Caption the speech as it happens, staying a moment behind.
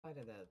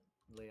reply to that,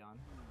 Leon.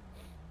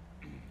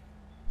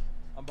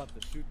 I'm about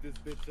to shoot this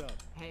bitch up.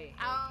 Hey,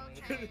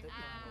 Okay, put the gun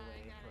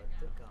away. Put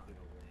the gun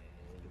away.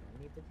 You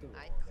don't need to do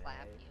I all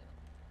clap that.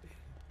 you.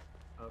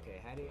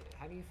 Okay,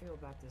 how do you feel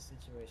about this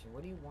situation?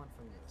 What do you want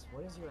from this?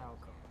 What is your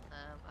outcome?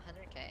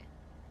 100K.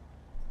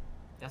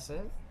 That's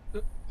it?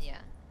 Yeah.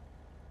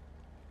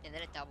 And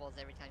then it doubles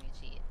every time you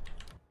cheat.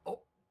 Oh.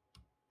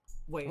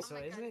 Wait, Oh so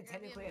my isn't God, it you're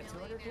gonna be technically a a 200K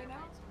millionaire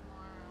now? by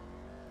tomorrow.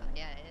 Oh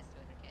yeah, it is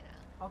 200K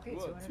now. Okay,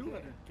 Whoa, 200K.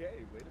 200K.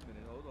 Wait a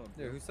minute, hold on.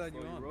 Yeah, whose side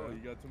you Slow on, roll. bro?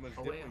 You got too much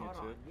Oh dip wait, on your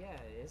hold on. chip.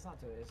 Yeah, it's not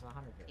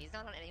 100K. He's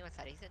not on anyone's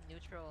side. He's a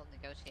neutral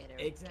negotiator.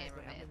 Exactly,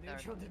 cameraman, I'm a or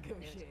neutral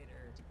negotiator.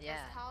 Yeah.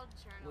 It's called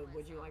journalism.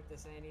 Would you like to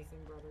say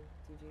anything, brother,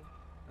 TG?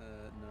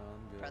 No,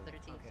 I'm good. Brother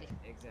TG. Okay,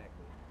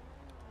 exactly.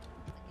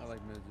 I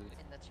like midgets.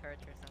 In the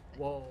church or something.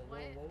 Whoa, What?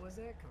 what was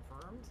it?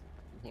 Confirmed?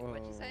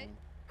 What'd you say?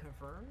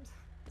 Confirmed?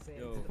 Say it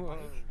Yo, to the mic.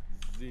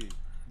 Z.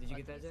 Did you What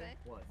get that, did you Jay? say?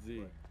 What? Z.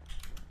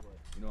 What?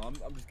 You know,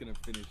 I'm just gonna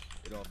finish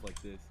it off like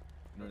this.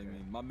 You know what I Okay.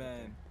 mean? My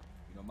man,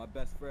 you know, my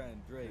best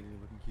friend Hey, Drake you're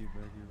looking cute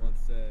back here. once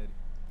said,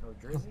 Oh,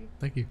 Drizzy?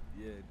 Thank you.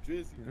 yeah,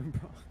 Drizzy. Yeah,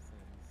 bro.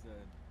 He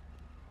said,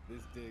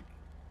 this dick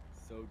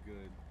so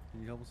good,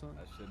 Can you help us out?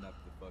 I shouldn't have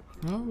to fuck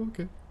you. Oh,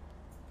 okay.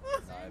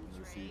 And I haven't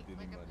received any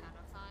like a money.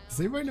 pedophile? Does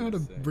anybody know how to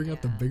Just saying. bring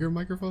out the Yeah. bigger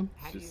microphone?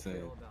 How do you Just feel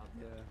saying. about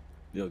that?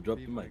 Yeah. Yo, drop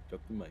the Feedback. mic,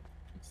 drop the mic.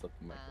 What's up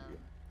the mic over here?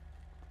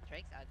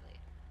 Drake's ugly.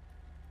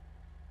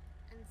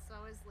 And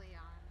so is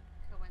Leon.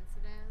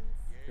 Coincidence?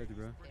 Got you,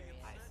 bro. I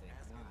think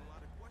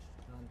not.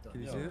 Dun, dun,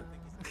 Can you Yo. see it?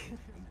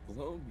 Don't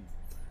blow me.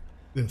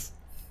 This.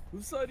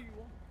 Whose side do you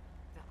want?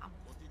 I'm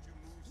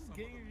Whose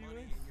game are you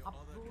in? I'm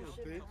You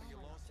bullshitting. bitch.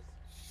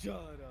 Shut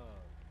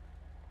up.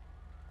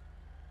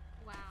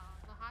 Wow,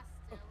 the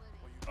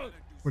hostility.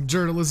 When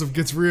journalism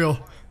gets real.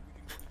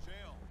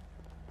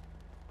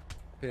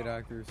 Paid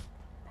actors.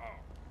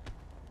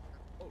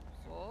 Oh,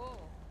 Whoa.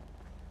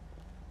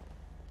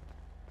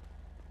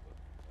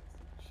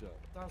 shut up.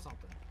 Throw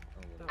something.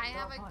 Oh, Throw, I whatever.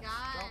 have throw a punch.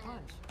 gun. Throw a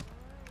punch.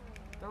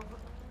 Throw a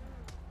punch.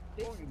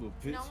 Oh, you little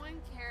bitch. No one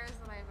cares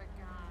that I have a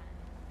gun.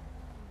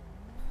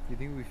 You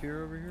think we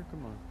fear over here?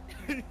 Come on.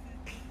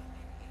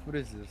 What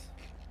is this?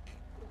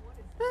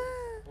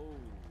 Oh,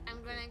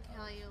 I'm gonna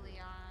kill you,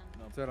 Leon.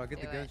 no, So I'll get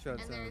the Do it. gunshot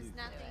And sound. there's Please.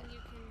 nothing you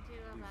can do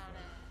about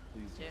it.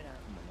 please. Shoot him.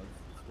 Come on, let's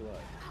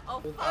relax.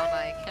 Oh, Oh fuck!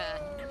 my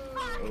god.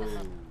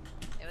 Oh.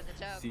 It was a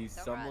joke. See,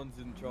 Don't someone's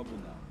in trouble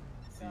now.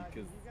 See,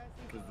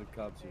 because the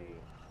cops are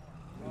here.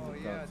 Oh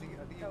yeah, I think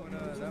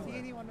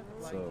you went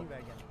that way. So,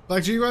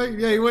 Black G, right?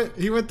 Yeah,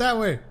 he went that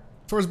way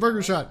for his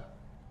burger shot.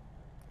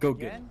 go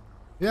get him.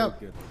 Yep.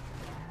 Go get him.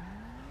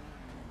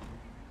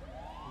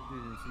 You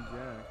didn't see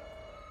Jack.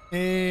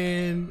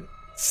 And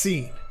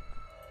scene.